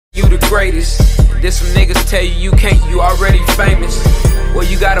greatest. Did some niggas tell you you can't, you already famous. Well,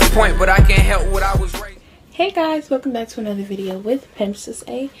 you got a point, but I can't help what I was raised. Hey guys, welcome back to another video with Pimpcess,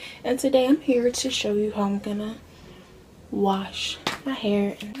 and today I'm here to show you how I'm gonna wash my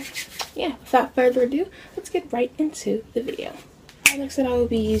hair. And yeah, without further ado, let's get right into the video. The products that I will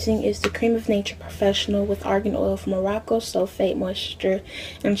be using is the Cream of Nature Professional with Argan Oil from Morocco, Sulfate Moisture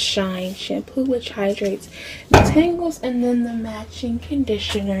and Shine Shampoo, which hydrates, detangles, and then the matching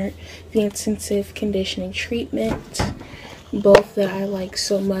conditioner, the Intensive Conditioning Treatment. Both that I like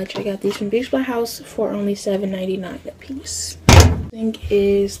so much. I got these from Beach By House for only $7.99 a piece. Thing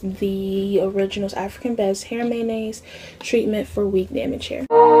is the Originals African Best Hair Mayonnaise Treatment for Weak Damaged Hair.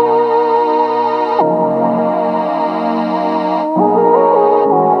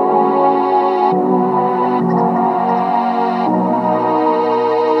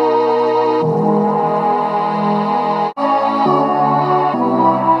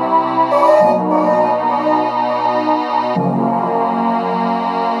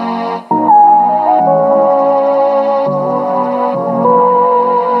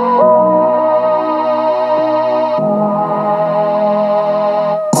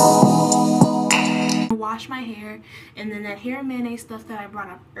 Wash my hair, and then that hair mayonnaise stuff that I brought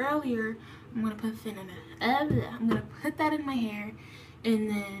up earlier, I'm gonna put that in my hair, and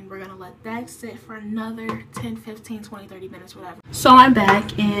then we're gonna let that sit for another 10, 15, 20, 30 minutes, whatever. So I'm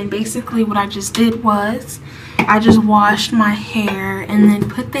back, and basically what I just did was I just washed my hair and then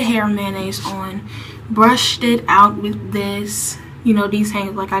put the hair mayonnaise on, brushed it out with this, you know, these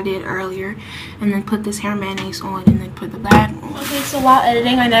hangs like I did earlier, and then put this hair mayonnaise on, and then put the bag on. Okay, so while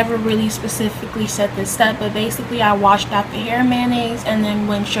editing, I never really specifically said this step, but basically I washed out the hair mayonnaise and then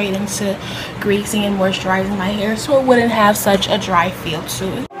went straight into greasing and moisturizing my hair so it wouldn't have such a dry feel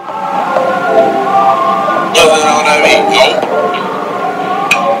to it.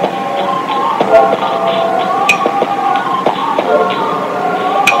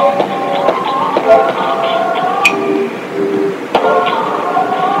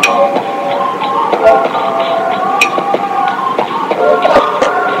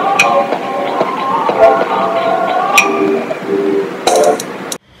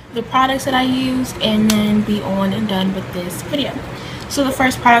 The products that I used, and then be on and done with this video. So the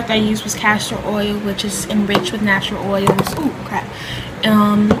first product I used was castor oil, which is enriched with natural oils.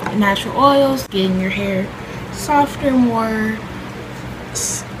 Natural oils, getting your hair softer, more,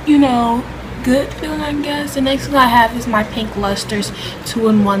 you know, good feeling, I guess. The next thing I have is my Pink Luster's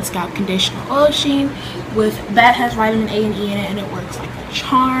 2-in-1 Scalp Conditioner Oil Sheen. That has vitamin A and E in it, and it works like a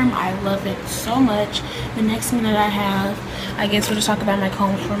charm. I love it so much. The next thing that I have, I guess we'll just talk about my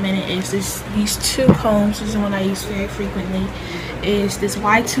combs for a minute, is these two combs. This is the one I use very frequently. Is this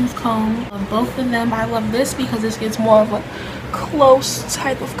wide tooth comb. Both of them, I love this because this gets more of a close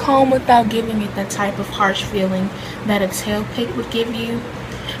type of comb without giving it that type of harsh feeling that a tail pick would give you.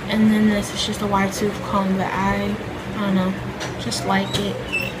 And then this is just a wide tooth comb that I don't know, just like it.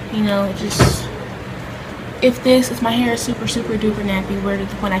 You know, just if my hair is super duper nappy, where to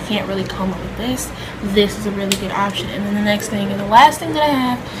the point I can't really comb it with this is a really good option. And then the next thing and the last thing that I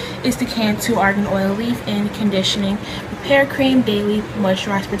have is the Cantu Argan Oil Leave-In Conditioning Repair Cream. Daily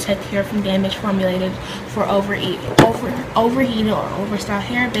moisturize, protect hair from damage, formulated for overheated or overstyled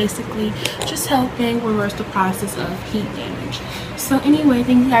hair, basically just helping reverse the process of heat damage. So anyway,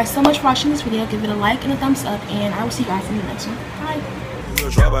 thank you guys so much for watching this video. Give it a like and a thumbs up, and I will see you guys in the next one. Bye. I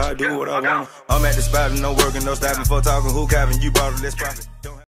do what I want. I'm at the spot and no working, no stopping for talking. Who capping? You bought it, let's profit.